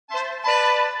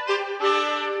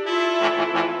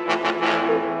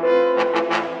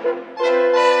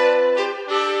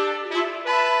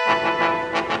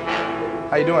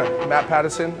you doing? Matt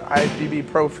Pattison, IFBB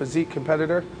Pro Physique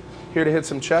competitor, here to hit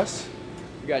some chest.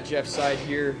 We got Jeff Seid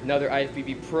here, another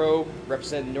IFBB Pro,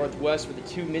 representing the Northwest for the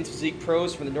 2 Men's Physique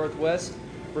Pros from the Northwest.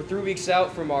 We're 3 weeks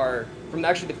out from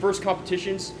actually the first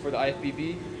competitions for the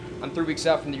IFBB. I'm 3 weeks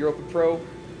out from the Europa Pro.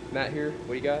 Matt here, what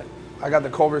do you got? I got the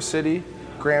Culver City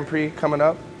Grand Prix coming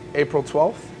up, April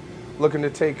 12th. Looking to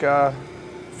take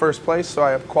first place, so I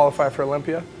have qualified for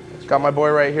Olympia. That's got my boy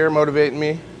right here motivating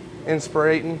me,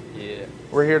 inspirating. Yeah.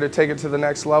 We're here to take it to the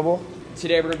next level.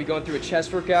 Today we're going to be going through a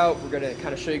chest workout. We're going to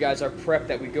kind of show you guys our prep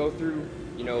that we go through,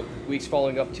 you know, weeks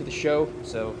following up to the show.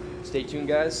 So stay tuned,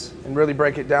 guys. And really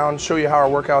break it down, show you how our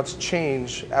workouts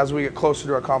change as we get closer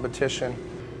to our competition.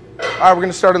 All right, we're going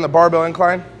to start on the barbell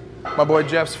incline, my boy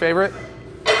Jeff's favorite.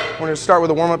 We're going to start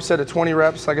with a warm-up set of 20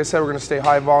 reps. Like I said, we're going to stay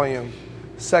high volume.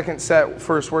 Second set,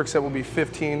 first work set will be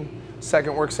 15.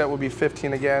 Second work set will be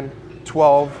 15 again,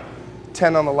 12.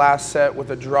 10 on the last set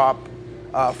with a drop,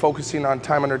 focusing on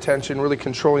time under tension, really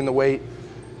controlling the weight,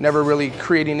 never really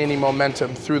creating any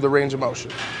momentum through the range of motion.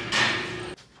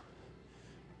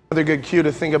 Another good cue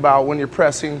to think about when you're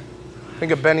pressing,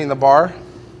 think of bending the bar.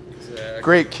 Exactly.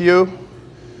 Great cue,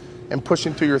 and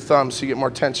pushing through your thumbs so you get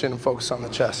more tension and focus on the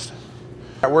chest.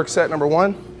 Work set number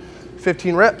 1,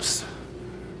 15 reps.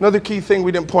 Another key thing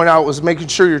we didn't point out was making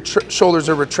sure your shoulders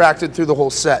are retracted through the whole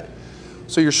set.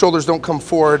 So your shoulders don't come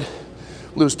forward,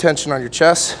 lose tension on your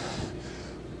chest.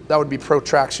 That would be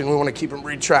protraction. We want to keep them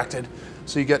retracted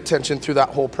so you get tension through that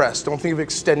whole press. Don't think of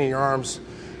extending your arms.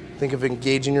 Think of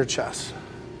engaging your chest.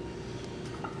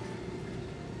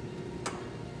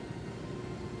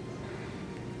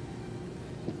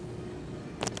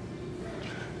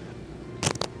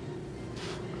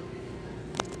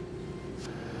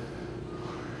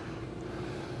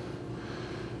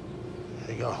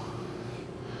 There you go.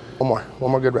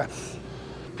 One more good rep.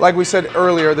 Like we said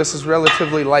earlier, this is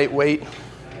relatively lightweight,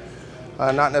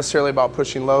 not necessarily about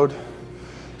pushing load,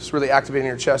 just really activating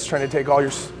your chest, trying to take all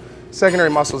your secondary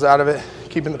muscles out of it,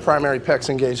 keeping the primary pecs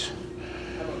engaged.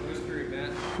 How about boost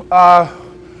period, Matt?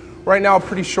 Right now,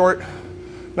 pretty short,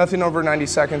 nothing over 90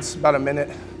 seconds, about a minute.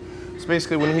 So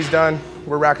basically, when he's done,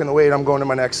 we're racking the weight, I'm going to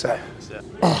my next set.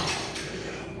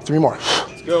 3 more.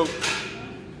 Let's go.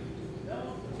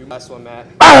 Last one, Matt.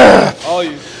 All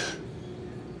you.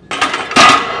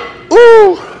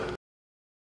 Ooh!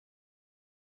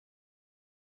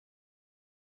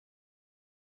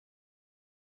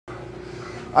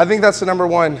 I think that's the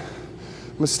 #1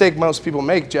 mistake most people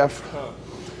make, Jeff,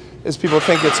 is people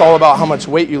think it's all about how much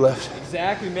weight you lift.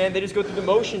 Exactly, man. They just go through the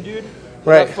motion, dude.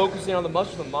 Right. Not focusing on the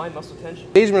muscle, the mind, muscle tension.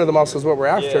 Engagement of the muscle is what we're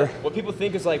after. Yeah. What people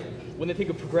think is like, when they think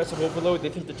of progressive overload, they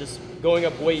think that just going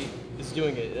up weight is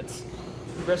doing it. It's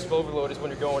progressive overload is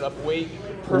when you're going up weight,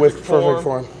 perfect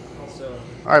form. So.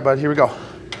 All right, bud, here we go.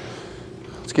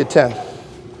 Let's get 10.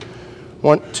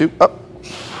 1, 2, up.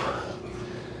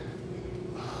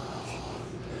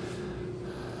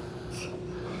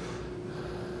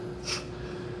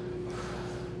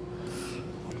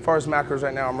 As far as macros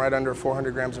right now, I'm right under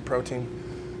 400 grams of protein.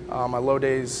 My low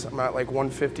days, I'm at like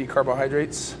 150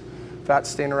 carbohydrates. Fat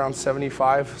staying around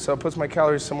 75. So it puts my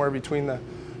calories somewhere between the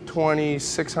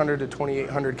 2,600 to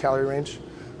 2,800 calorie range.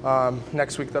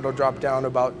 Next week that'll drop down to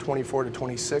about 24 to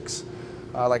 26.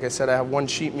 Like I said, I have 1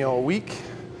 cheat meal a week.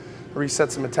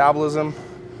 Resets the metabolism.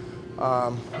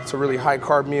 It's a really high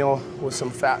carb meal with some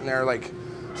fat in there, like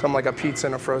something like a pizza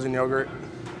and a frozen yogurt.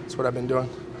 That's what I've been doing.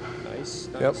 Nice.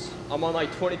 Yep. I'm on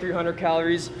like 2,300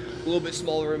 calories, a little bit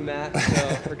smaller than Matt,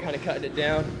 so we're kind of cutting it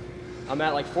down. I'm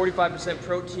at like 45%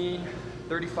 protein,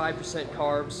 35%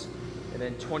 carbs, and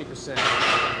then 20%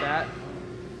 fat.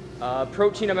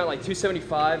 Protein, I'm at like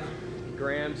 275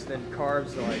 grams, then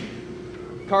carbs are like,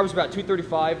 carbs about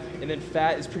 235, and then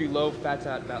fat is pretty low. Fat's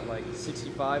at about like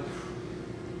 65.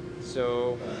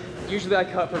 So usually I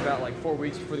cut for about like 4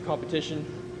 weeks before the competition.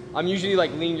 I'm usually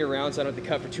like lean year round, so I don't have to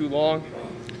cut for too long.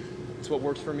 It's what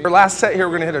works for me. For last set here,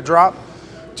 we're gonna hit a drop,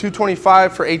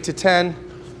 225 for 8 to 10.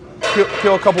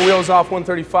 Peel a couple wheels off,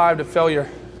 135 to failure.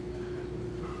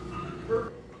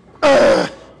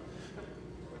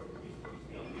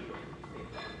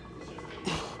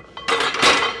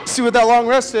 See what that long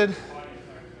rest did.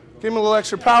 Give him a little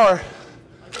extra power.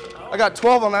 I got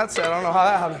 12 on that set. I don't know how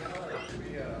that happened.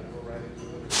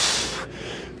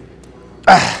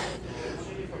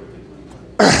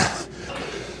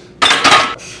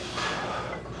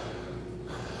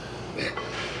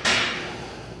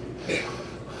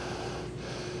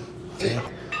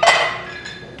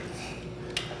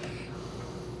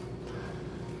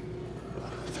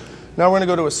 Now we're gonna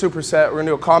go to a superset. We're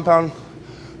gonna do a compound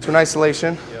to an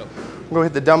isolation. Yep. We're gonna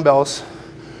hit the dumbbells.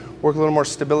 work a little more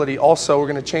stability. Also, we're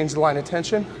gonna change the line of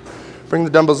tension, bring the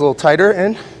dumbbells a little tighter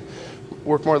in,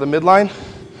 work more of the midline.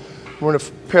 We're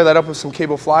gonna pair that up with some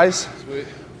cable flies, Sweet.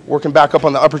 working back up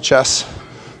on the upper chest.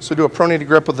 So do a pronated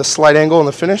grip with a slight angle in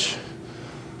the finish.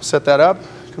 Set that up,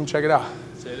 come check it out.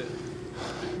 Set it.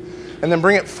 And then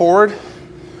bring it forward.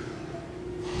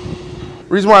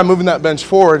 Reason why I'm moving that bench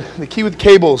forward, the key with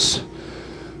cables,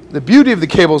 the beauty of the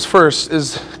cables first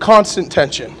is constant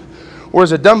tension.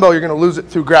 Whereas a dumbbell, you're gonna lose it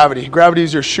through gravity. Gravity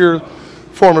is your sheer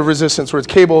form of resistance, whereas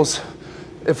cables,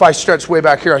 if I stretch way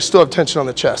back here, I still have tension on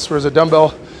the chest. Whereas a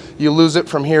dumbbell, you lose it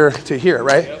from here to here,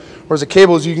 right? Yep. Whereas the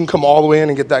cables, you can come all the way in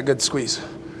and get that good squeeze.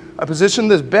 I positioned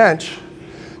this bench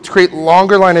to create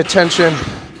longer line of tension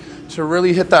to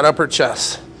really hit that upper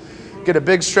chest. Get a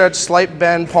big stretch, slight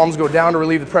bend, palms go down to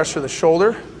relieve the pressure of the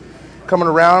shoulder. Coming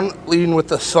around, leading with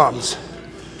the thumbs.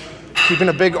 Keeping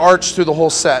a big arch through the whole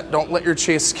set. Don't let your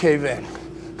chest cave in.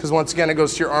 Because once again, it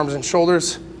goes to your arms and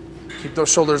shoulders. Keep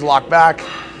those shoulders locked back.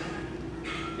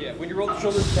 Yeah, when you roll the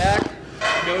shoulders back,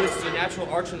 notice the natural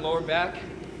arch in lower back.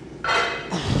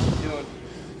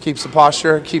 Keeps the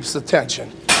posture, keeps the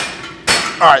tension.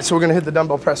 All right, so we're gonna hit the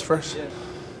dumbbell press first. Yeah.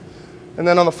 And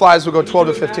then on the flies, we'll go 12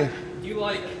 to 15. Do you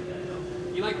like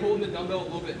holding the dumbbell a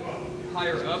little bit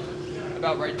higher up,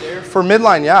 about right there? For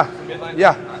midline, yeah. For midline?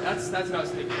 Yeah. That's what I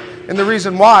was thinking. And the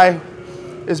reason why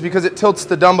is because it tilts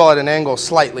the dumbbell at an angle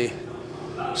slightly.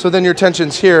 So then your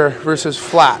tension's here versus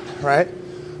flat, right?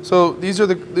 So these are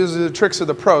the tricks of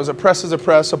the pros. A press is a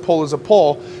press, a pull is a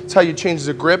pull. It's how you change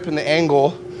the grip and the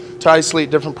angle to isolate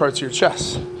different parts of your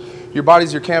chest. Your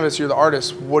body's your canvas, you're the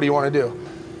artist. What do you want to do?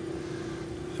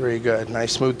 Very good.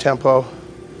 Nice smooth tempo.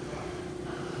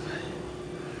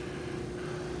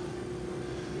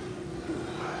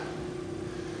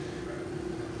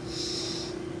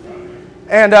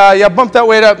 And yeah, bump that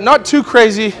weight up. Not too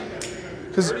crazy,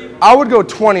 because I would go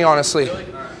 20, honestly.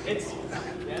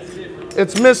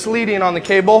 It's misleading on the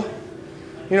cable.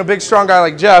 You know, big strong guy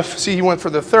like Jeff, see he went for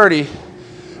the 30.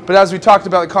 But as we talked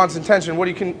about the constant tension,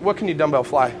 what can you dumbbell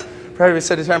fly? For heavy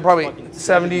set of time, probably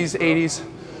 70s, 80s.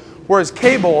 Whereas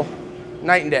cable,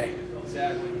 night and day.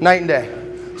 Exactly. Night and day.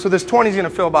 So this 20 is gonna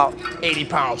feel about 80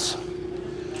 pounds.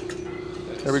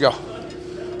 There we go.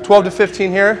 12 to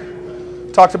 15 here.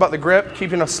 Talked about the grip,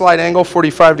 keeping a slight angle,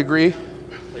 45 degree.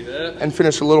 Like that. And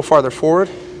finish a little farther forward.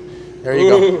 There you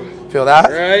go. Feel that?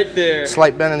 Right there.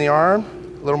 Slight bend in the arm,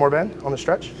 a little more bend on the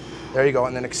stretch. There you go,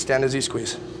 and then extend as you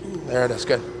squeeze. There it is,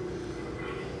 good.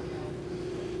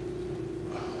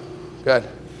 Good.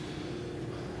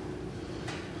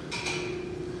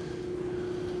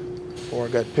 Four,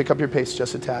 good. Pick up your pace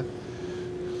just a tad.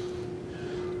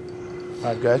 All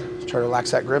right, good. Try to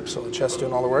relax that grip so the chest's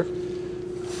doing all the work.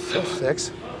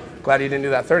 6. Glad you didn't do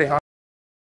that 30, huh?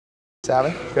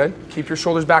 7, good. Keep your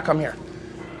shoulders back, come here.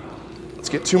 Let's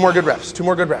get 2 more good reps, 2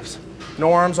 more good reps.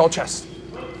 No arms, all chest.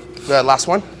 Good, last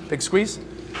one, big squeeze.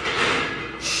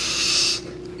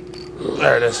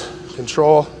 There it is.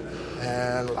 Control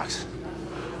and relax.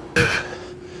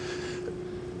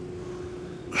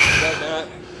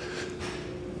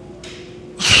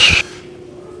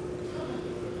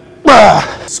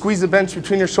 Squeeze the bench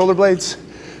between your shoulder blades.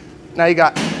 Now you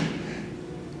got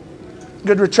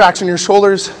good retraction in your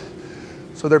shoulders,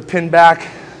 so they're pinned back.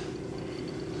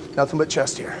 Nothing but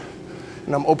chest here.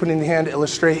 And I'm opening the hand to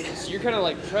illustrate. So you're kind of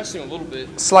like pressing a little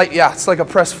bit. Slight, yeah, it's like a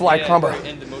press fly combo.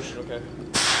 End the motion, okay.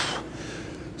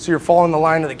 So you're following the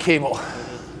line of the cable.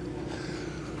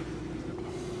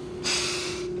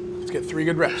 Let's get 3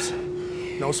 good reps.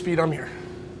 No speed, I'm here.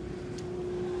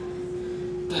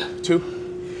 2.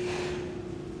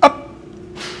 Up.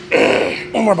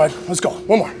 1 more, bud. Let's go.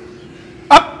 1 more.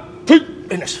 Up.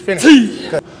 Finish. Finish.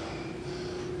 Good.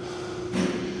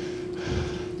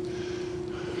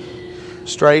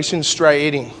 Striation,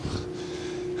 striating.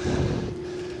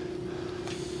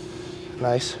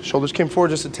 Nice. Shoulders came forward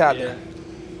just a tad there.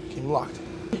 Keep them locked.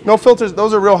 No filters.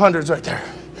 Those are real hundreds right there.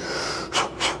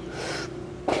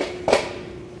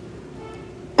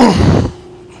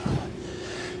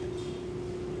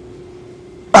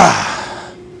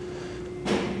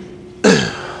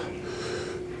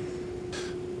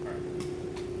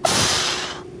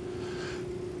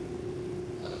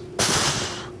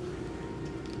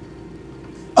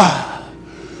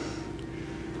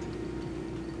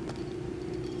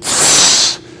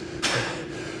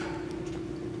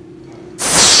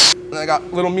 And I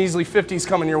got little measly 50s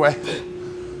coming your way.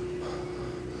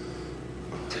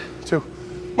 2.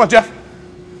 Come on, Jeff.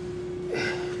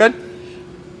 Good.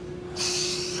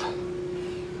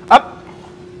 Up.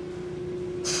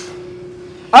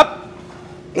 Up.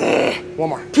 1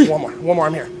 more. 1 more. 1 more.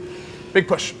 I'm here. Big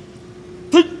push.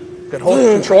 Good, hold,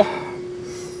 control.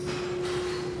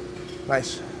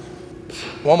 Nice.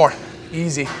 One more,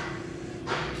 easy.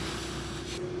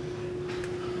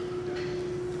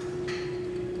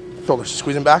 Shoulders,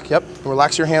 squeezing back, yep. And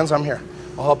relax your hands, I'm here.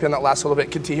 I'll help you on that last little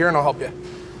bit. Get to here and I'll help you.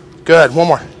 Good, one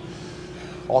more.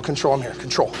 All control, I'm here.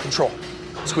 Control, control.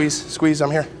 Squeeze, squeeze,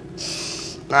 I'm here.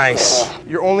 Nice.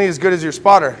 You're only as good as your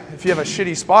spotter. If you have a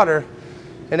shitty spotter,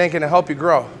 it ain't gonna help you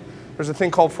grow. There's a thing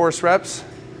called force reps.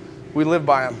 We live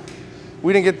by them.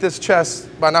 We didn't get this chest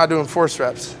by not doing force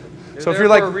reps. They're so if you're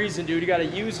like, for a reason, dude, you gotta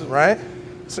use them. Right?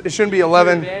 So it shouldn't be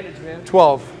 11,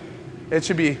 12. It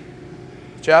should be,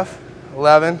 Jeff,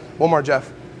 11. One more,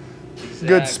 Jeff. Exactly.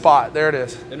 Good spot, there it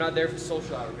is. They're not there for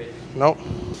social hour, baby. Nope.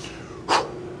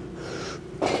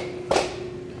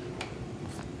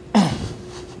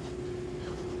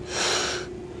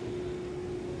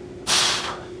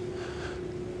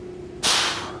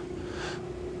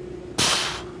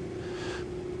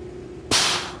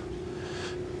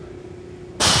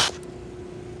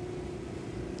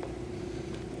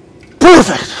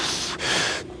 Perfect.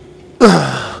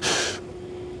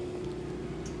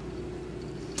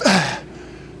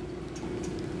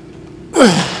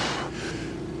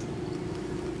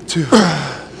 2.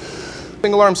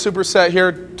 Single arm superset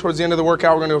here towards the end of the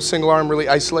workout. We're going to go single arm, really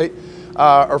isolate.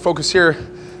 Our focus here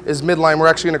is midline. We're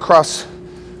actually going to cross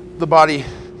the body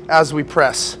as we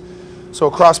press. So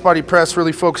a cross body press,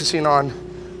 really focusing on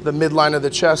the midline of the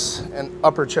chest and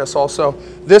upper chest also.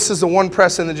 This is the one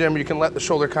press in the gym where you can let the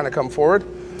shoulder kind of come forward.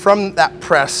 From that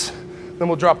press, then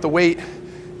we'll drop the weight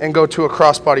and go to a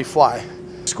cross body fly.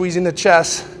 Squeezing the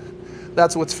chest,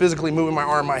 that's what's physically moving my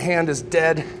arm. My hand is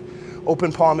dead.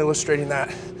 Open palm illustrating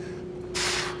that.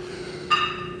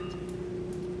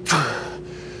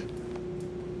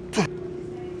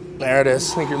 There it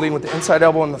is. I think you're leading with the inside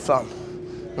elbow and the thumb.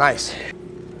 Nice.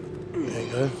 Very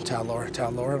good. Tad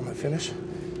lower on my finish.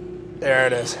 There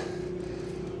it is.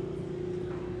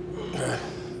 Good.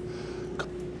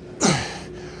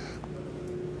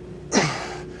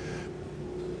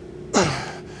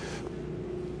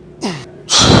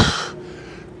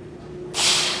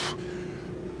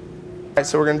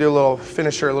 So we're gonna do a little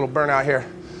finisher, a little burnout here.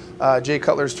 Jay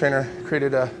Cutler's trainer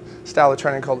created a style of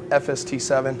training called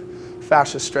FST7,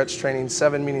 fascia stretch training,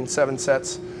 7 meaning 7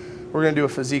 sets. We're gonna do a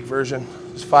physique version.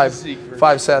 It's 5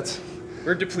 sets.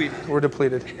 We're depleted. We're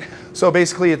depleted. So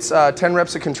basically it's 10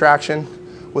 reps of contraction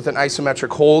with an isometric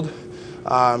hold.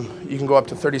 You can go up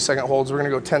to 30-second holds. We're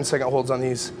gonna go 10-second holds on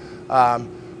these.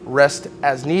 Rest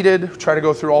as needed. Try to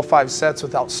go through all 5 sets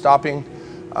without stopping.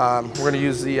 We're going to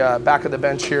use the back of the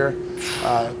bench here,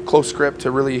 close grip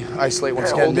to really isolate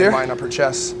once again, midline, upper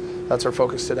chest. That's our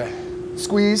focus today.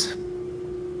 Squeeze.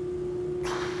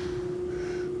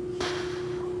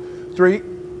 3,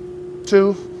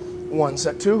 2, 1.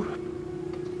 Set 2.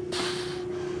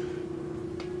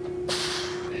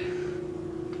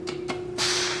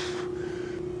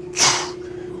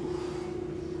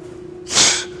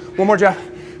 One more, Jeff.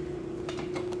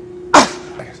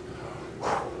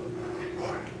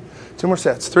 2 more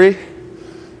sets. 3,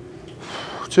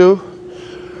 2,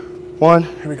 1.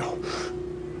 Here we go.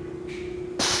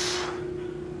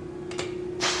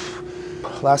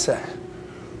 Last set.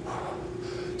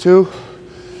 2,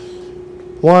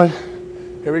 1.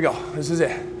 Here we go. This is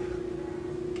it.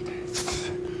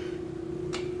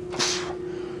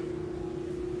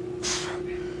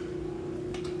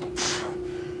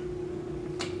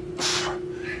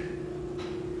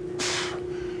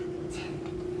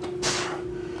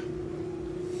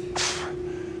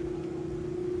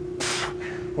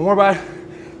 One more, bud.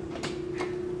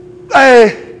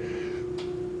 Hey.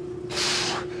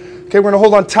 Okay, we're gonna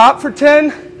hold on top for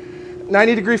 10,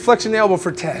 90-degree flexion the elbow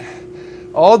for 10.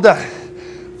 All done.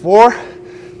 4,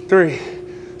 3,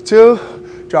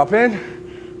 2, drop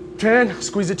in, 10,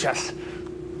 squeeze the chest.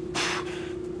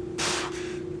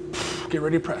 Get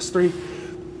ready to press. 3,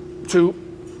 2,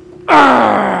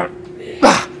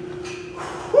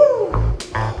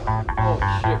 Oh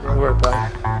shit, bro. Good work,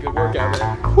 bud. Good workout,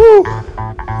 man. Woo.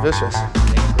 Vicious.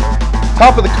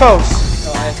 Top of the coast.